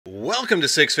Welcome to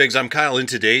Six Figs. I'm Kyle. In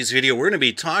today's video, we're going to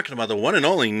be talking about the one and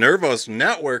only Nervos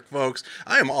Network, folks.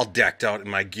 I am all decked out in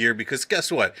my gear because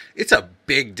guess what? It's a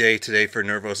big day today for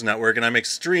Nervos Network, and I'm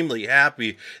extremely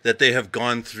happy that they have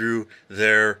gone through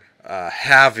their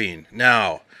halving.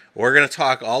 Now, we're going to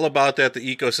talk all about that,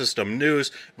 the ecosystem news,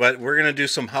 but we're going to do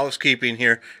some housekeeping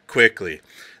here quickly.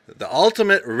 The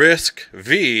Ultimate Risk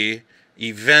V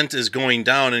event is going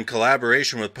down in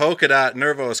collaboration with Polkadot,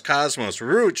 Nervos, Cosmos,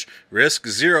 Rooch, Risk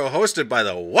Zero, hosted by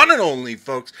the one and only,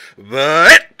 folks,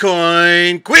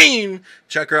 Bitcoin Queen.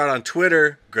 Check her out on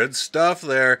Twitter. Good stuff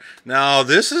there. Now,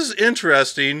 this is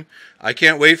interesting. I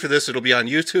can't wait for this. It'll be on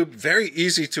YouTube. Very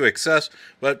easy to access.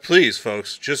 But please,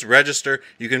 folks, just register.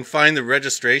 You can find the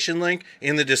registration link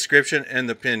in the description and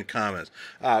the pinned comments.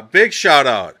 Big shout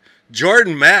out.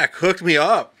 Jordan Mack hooked me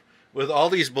up with all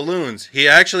these balloons. He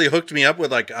actually hooked me up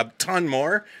with like a ton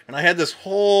more, and I had this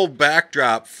whole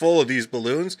backdrop full of these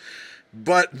balloons,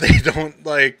 but they don't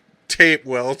like tape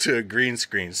well to a green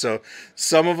screen. So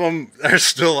some of them are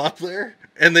still up there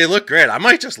and they look great. I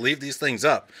might just leave these things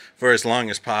up for as long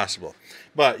as possible.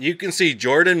 But you can see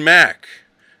Jordan Mack,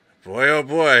 boy oh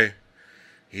boy,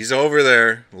 he's over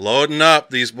there loading up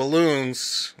these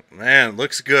balloons. Man,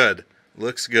 looks good.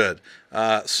 Looks good.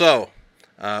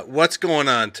 What's going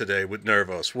on today with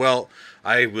Nervos? Well,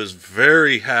 I was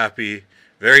very happy,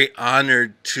 very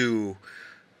honored to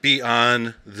be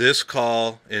on this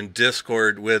call in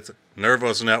Discord with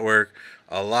Nervos Network.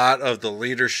 A lot of the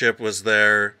leadership was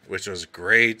there, which was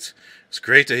great. It's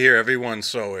great to hear everyone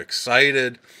so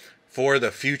excited for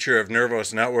the future of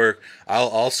Nervos Network. I'll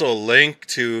also link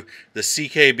to the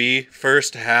CKB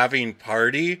first halving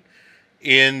party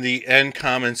in the end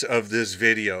comments of this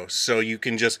video, so you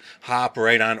can just hop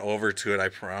right on over to it. I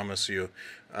promise you,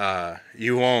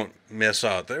 you won't miss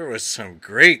out. There was some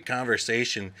great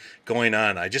conversation going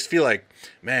on. I just feel like,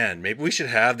 man, maybe we should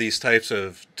have these types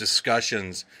of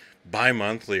discussions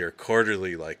bi-monthly or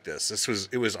quarterly like this.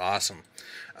 It was awesome.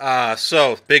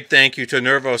 So big thank you to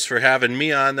Nervos for having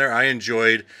me on there. I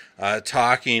enjoyed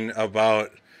talking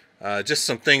about just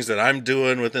some things that I'm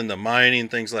doing within the mining,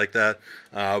 things like that.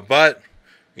 But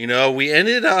you know, we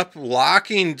ended up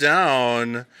locking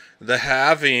down the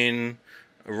halving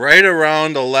right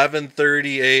around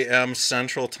 11:30 a.m.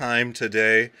 Central Time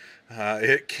today.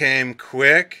 It came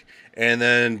quick, and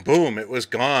then boom, it was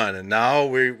gone. And now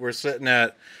we're sitting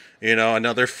at, you know,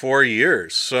 another 4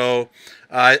 years. So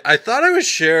I thought I would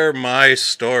share my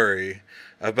story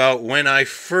about when I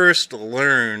first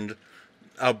learned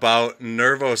about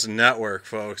Nervos Network,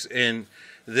 folks. And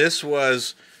this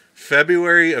was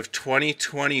February of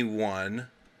 2021,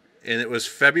 and it was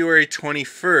February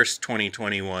 21st,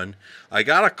 2021. I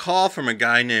got a call from a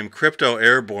guy named Crypto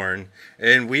Airborne,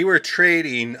 and we were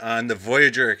trading on the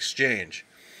Voyager exchange.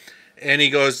 And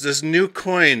he goes, this new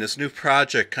coin, this new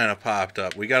project kind of popped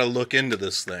up. We got to look into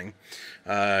this thing,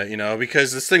 you know,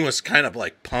 because this thing was kind of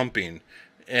like pumping.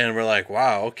 And we're like,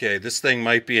 wow, okay, this thing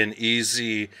might be an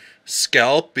easy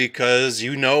scalp because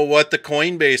you know what the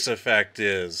Coinbase effect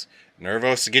is.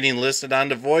 Nervos getting listed on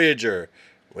the Voyager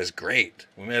was great.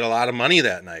 We made a lot of money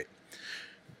that night.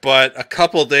 But a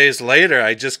couple days later,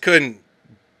 I just couldn't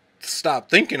stop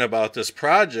thinking about this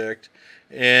project.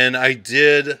 And I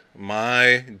did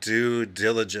my due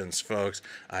diligence, folks.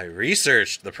 I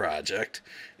researched the project.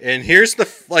 And here's the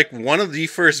one of the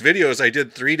first videos I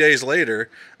did 3 days later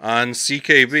on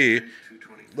CKB.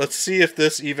 Let's see if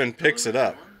this even picks it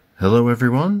up. Hello,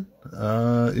 everyone.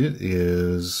 It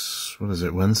is, what is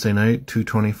it, Wednesday night,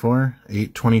 2:24,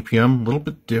 8:20 p.m. A little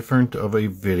bit different of a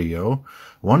video.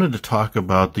 Wanted to talk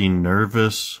about the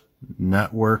Nervos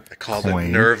Network I called coin,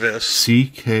 it Nervous.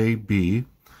 CKB.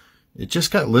 It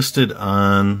just got listed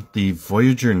on the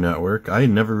Voyager network. I had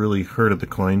never really heard of the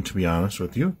coin, to be honest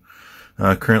with you.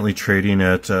 Currently trading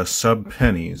at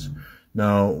sub-pennies.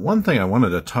 Now, one thing I wanted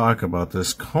to talk about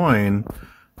this coin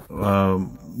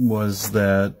was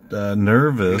that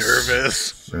Nervos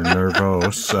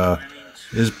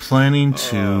is planning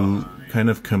to kind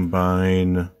of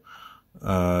combine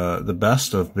the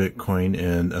best of Bitcoin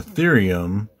and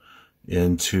Ethereum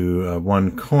into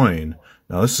one coin.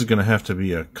 Now, this is going to have to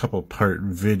be a couple-part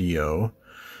video,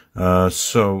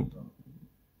 so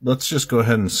let's just go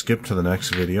ahead and skip to the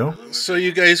next video. So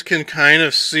you guys can kind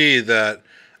of see that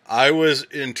I was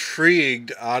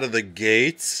intrigued out of the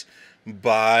gates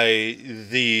by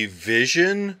the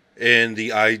vision and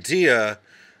the idea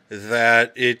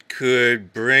that it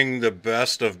could bring the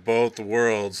best of both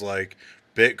worlds, like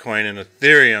Bitcoin and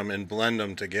Ethereum, and blend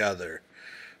them together.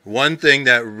 One thing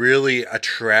that really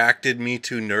attracted me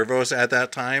to Nervos at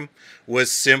that time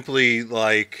was simply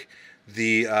like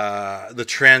the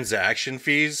transaction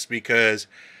fees, because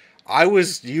I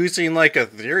was using like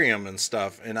Ethereum and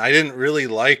stuff, and I didn't really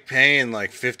like paying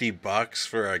like $50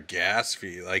 for a gas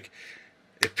fee. Like,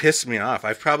 it pissed me off.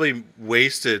 I've probably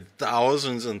wasted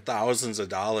thousands and thousands of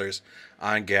dollars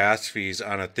on gas fees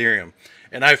on Ethereum.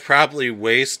 And I've probably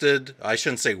wasted, I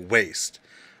shouldn't say waste,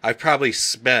 I've probably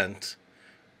spent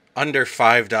under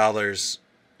 $5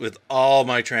 with all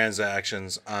my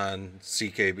transactions on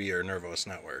CKB or Nervos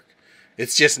Network.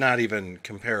 It's just not even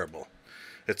comparable.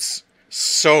 It's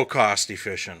so cost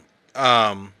efficient.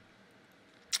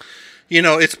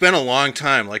 It's been a long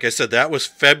time. Like I said, that was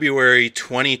February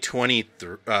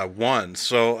 2021.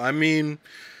 So, I mean,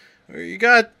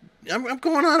 I'm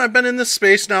going on. I've been in this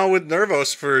space now with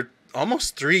Nervos for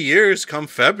almost 3 years come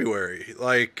February.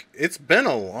 Like, it's been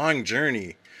a long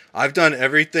journey. I've done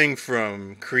everything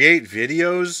from create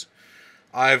videos.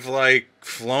 I've, like,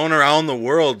 flown around the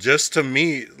world just to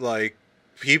meet, like,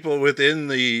 people within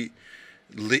the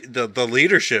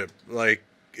leadership. Like,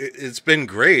 it's been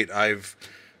great. I've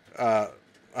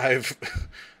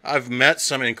met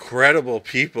some incredible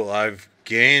people. I've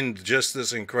gained just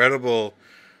this incredible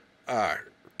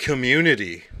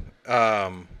community.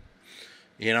 I'm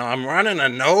running a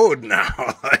node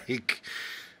now. Like,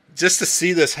 just to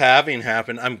see this halving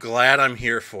happen, I'm glad I'm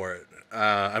here for it.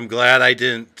 I'm glad I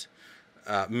didn't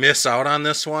miss out on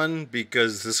this one,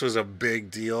 because this was a big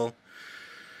deal.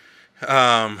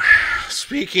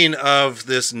 Speaking of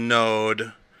this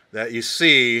node that you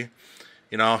see,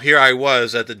 here I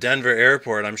was at the Denver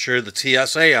airport. I'm sure the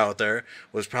TSA out there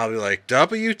was probably like,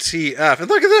 WTF. And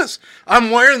look at this.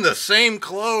 I'm wearing the same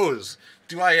clothes.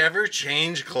 Do I ever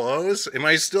change clothes? Am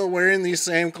I still wearing these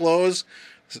same clothes,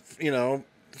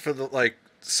 for the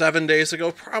 7 days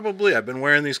ago? Probably. I've been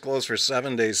wearing these clothes for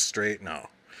 7 days straight now.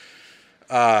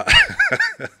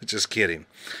 Just kidding.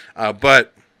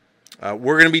 But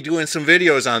we're going to be doing some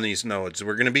videos on these nodes.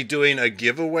 We're going to be doing a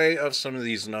giveaway of some of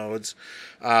these nodes.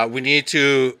 We need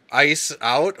to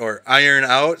iron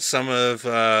out some of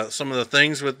the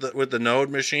things with the node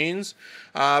machines.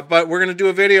 But we're going to do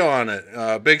a video on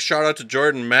it. Big shout out to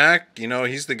Jordan Mack.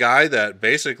 He's the guy that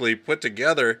basically put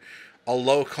together a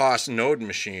low-cost node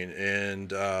machine.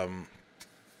 And,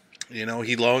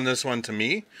 he loaned this one to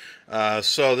me.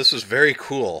 So this is very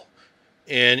cool.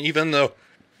 And even though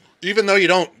you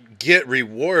don't get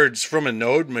rewards from a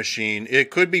node machine, it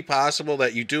could be possible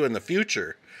that you do in the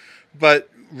future. But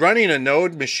running a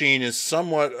node machine is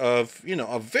somewhat of,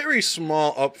 a very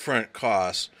small upfront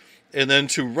cost. And then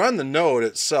to run the node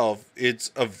itself,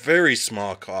 it's a very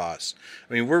small cost.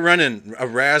 I mean, we're running a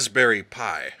Raspberry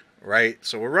Pi, right?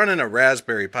 So we're running a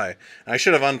Raspberry Pi. And I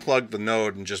should have unplugged the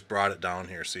node and just brought it down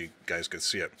here so you guys could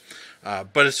see it.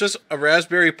 But it's just a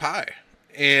Raspberry Pi.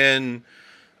 And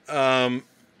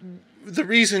the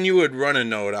reason you would run a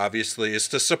node, obviously, is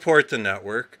to support the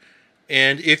network.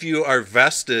 And if you are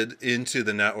vested into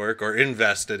the network or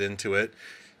invested into it,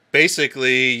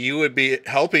 basically you would be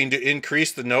helping to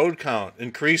increase the node count,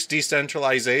 increase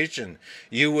decentralization.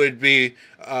 You would be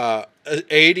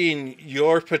aiding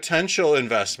your potential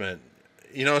investment.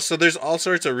 So there's all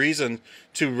sorts of reason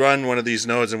to run one of these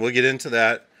nodes, and we'll get into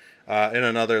that in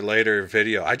another later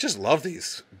video. I just love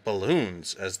these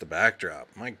balloons as the backdrop.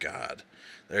 My God.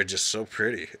 They're just so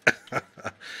pretty.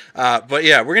 But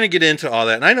yeah, we're going to get into all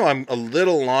that. And I know I'm a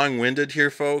little long-winded here,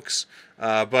 folks.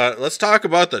 But let's talk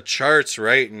about the charts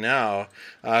right now.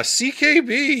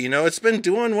 CKB, it's been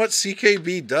doing what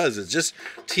CKB does. It's just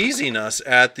teasing us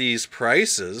at these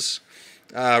prices.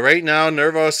 Right now,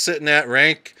 Nervos sitting at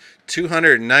rank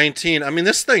 219. I mean,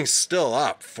 this thing's still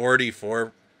up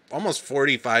 44, almost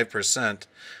 45%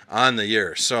 on the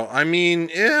year. So, I mean,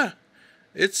 yeah.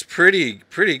 It's pretty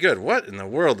good. What in the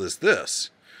world is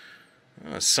this?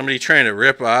 Somebody trying to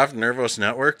rip off Nervos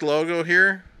Network logo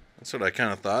here? That's what I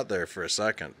kind of thought there for a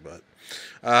second. But,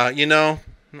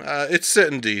 it's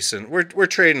sitting decent. We're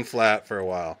trading flat for a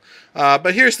while.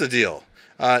 But here's the deal.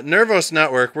 Nervos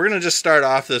Network, we're going to just start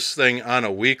off this thing on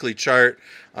a weekly chart.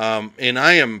 And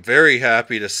I am very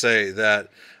happy to say that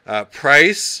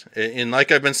price, and like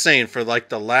I've been saying for like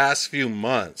the last few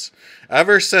months,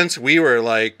 ever since we were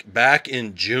like back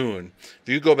in June, if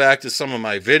you go back to some of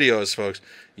my videos, folks,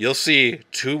 you'll see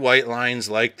two white lines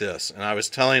like this. And I was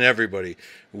telling everybody,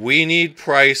 we need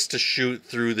price to shoot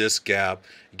through this gap,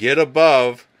 get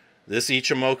above this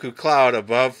Ichimoku cloud,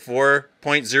 above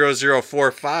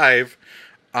 4.0045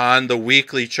 on the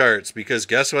weekly charts, because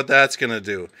guess what that's going to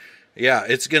do? Yeah,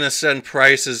 it's going to send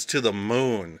prices to the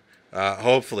moon.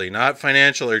 Hopefully, not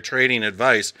financial or trading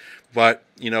advice, but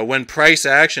when price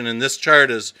action in this chart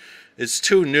it's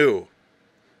too new.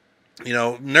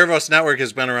 Nervos Network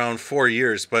has been around 4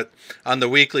 years, but on the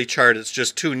weekly chart it's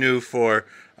just too new for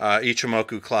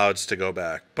Ichimoku clouds to go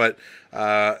back. But,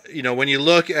 you know, when you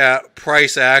look at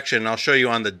price action, I'll show you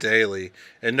on the daily,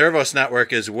 and Nervos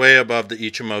Network is way above the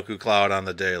Ichimoku cloud on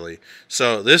the daily.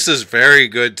 So this is very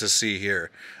good to see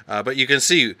here. But you can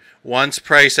see once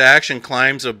price action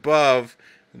climbs above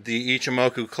the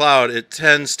Ichimoku cloud, it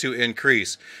tends to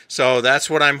increase. So that's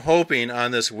what I'm hoping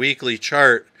on this weekly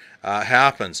chart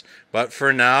happens. But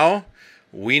for now,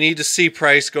 we need to see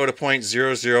price go to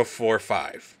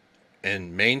 0.0045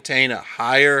 and maintain a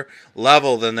higher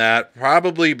level than that,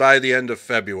 probably by the end of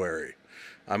February.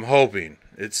 I'm hoping.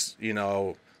 It's, you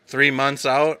know, 3 months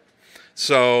out.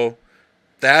 So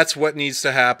that's what needs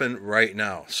to happen right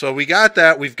now. So we got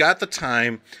that. We've got the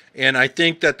time. And I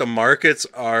think that the markets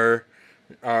are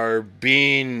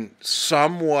being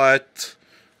somewhat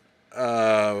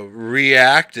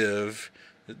reactive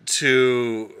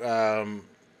to,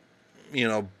 you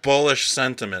know, bullish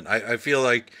sentiment. I feel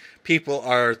like people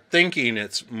are thinking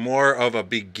it's more of a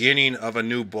beginning of a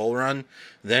new bull run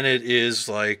than it is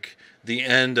like the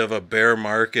end of a bear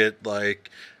market. Like,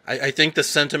 I think the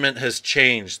sentiment has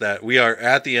changed, that we are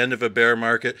at the end of a bear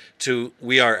market to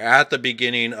we are at the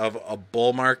beginning of a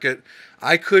bull market.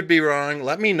 I could be wrong.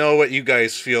 Let me know what you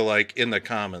guys feel like in the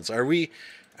comments. Are we?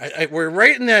 We're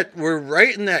right in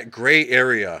that gray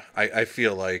area. I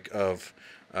feel like of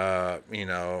you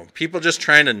know, people just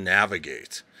trying to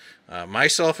navigate,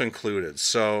 myself included.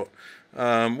 So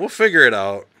we'll figure it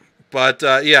out. But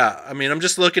yeah, I mean, I'm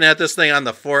just looking at this thing on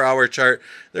the 4-hour chart.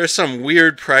 There's some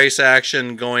weird price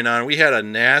action going on. We had a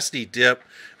nasty dip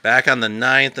back on the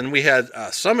 9th, and we had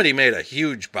somebody made a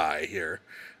huge buy here.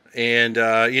 And,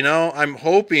 you know, I'm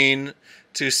hoping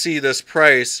to see this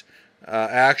price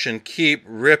action keep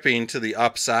ripping to the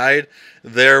upside.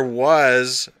 There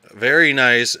was very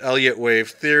nice Elliott wave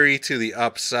theory to the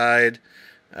upside.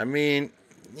 I mean,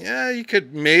 yeah, you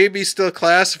could maybe still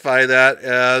classify that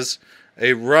as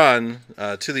a run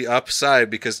to the upside,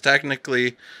 because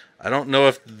technically I don't know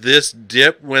if this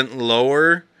dip went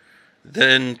lower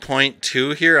than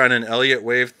 0.2 here on an Elliott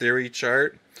wave theory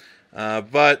chart,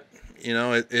 but you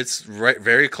know, it's right,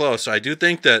 very close. So I do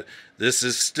think that this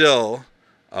is still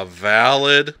a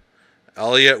valid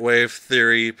Elliott wave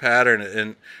theory pattern,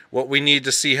 and what we need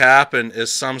to see happen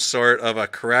is some sort of a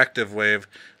corrective wave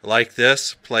like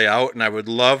this play out, and I would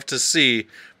love to see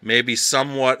maybe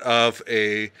somewhat of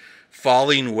a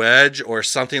falling wedge or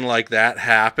something like that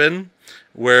happen,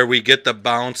 where we get the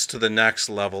bounce to the next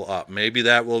level up. Maybe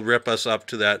that will rip us up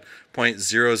to that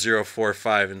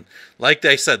 0.0045. And like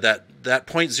they said, that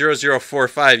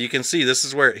 0.0045, you can see this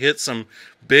is where it hits some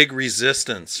big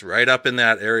resistance right up in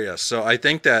that area. So I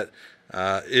think that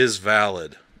is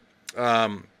valid.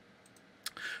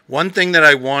 One thing that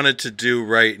I wanted to do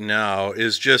right now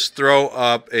is just throw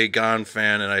up a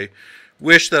Ganfan, and I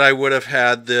wish that I would have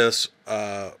had this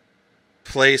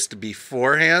placed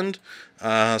beforehand.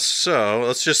 So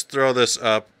let's just throw this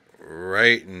up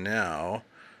right now.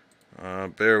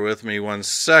 Bear with me 1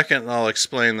 second, and I'll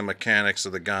explain the mechanics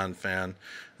of the Ganfan.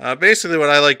 Basically what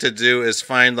I like to do is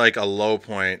find like a low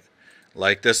point,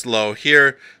 like this low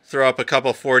here, throw up a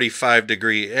couple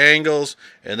 45-degree angles,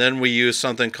 and then we use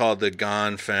something called the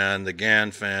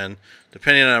Ganfan.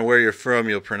 Depending on where you're from,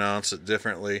 you'll pronounce it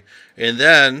differently. And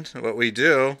then what we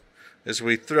do is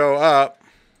we throw up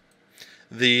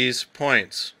these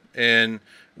points. And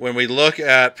when we look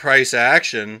at price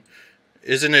action,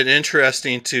 isn't it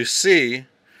interesting to see,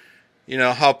 you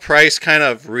know, how price kind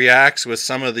of reacts with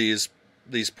some of these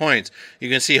points? You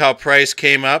can see how price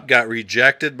came up, got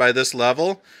rejected by this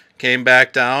level, came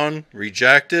back down,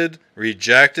 rejected,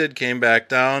 came back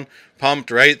down, pumped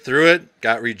right through it,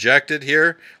 got rejected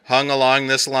here, hung along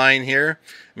this line here.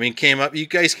 I mean, came up. You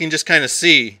guys can just kind of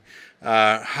see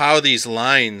how these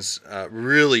lines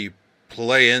really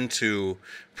play into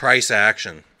price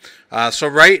action. So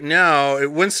right now,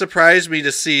 it wouldn't surprise me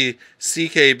to see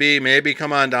CKB maybe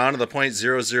come on down to the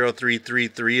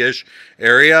 0.00333-ish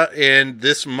area, and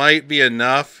this might be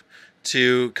enough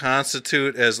to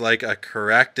constitute as like a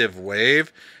corrective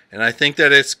wave. And I think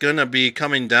that it's going to be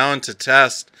coming down to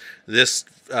test this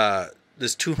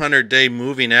this 200-day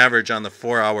moving average on the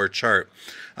 4-hour chart.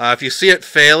 If you see it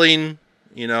failing,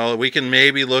 you know, we can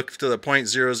maybe look to the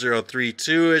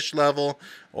 0.0032-ish level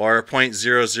or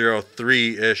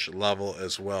 0.003-ish level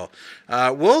as well.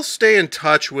 We'll stay in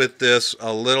touch with this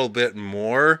a little bit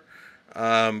more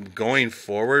going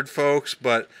forward, folks,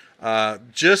 but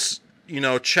just, you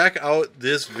know, check out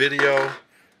this video.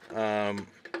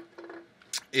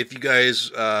 If you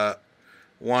guys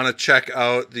want to check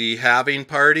out the halving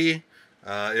party,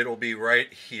 it'll be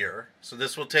right here. So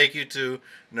this will take you to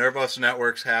Nervos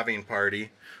Network's halving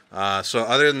party. So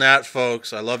other than that,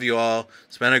 folks, I love you all.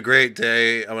 It's been a great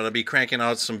day. I'm going to be cranking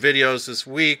out some videos this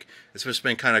week. It's just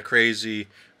been kind of crazy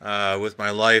with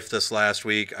my life this last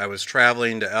week. I was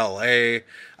traveling to LA.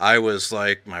 I was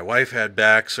like, my wife had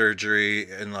back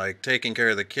surgery and like taking care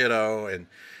of the kiddo, and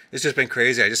it's just been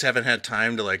crazy. I just haven't had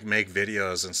time to like make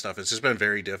videos and stuff. It's just been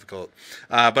very difficult.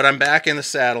 But I'm back in the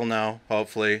saddle now,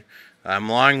 hopefully. I'm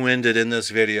long-winded in this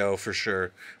video for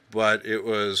sure, but it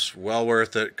was well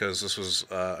worth it because this was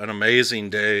an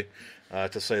amazing day,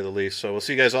 to say the least. So we'll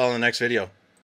see you guys all in the next video.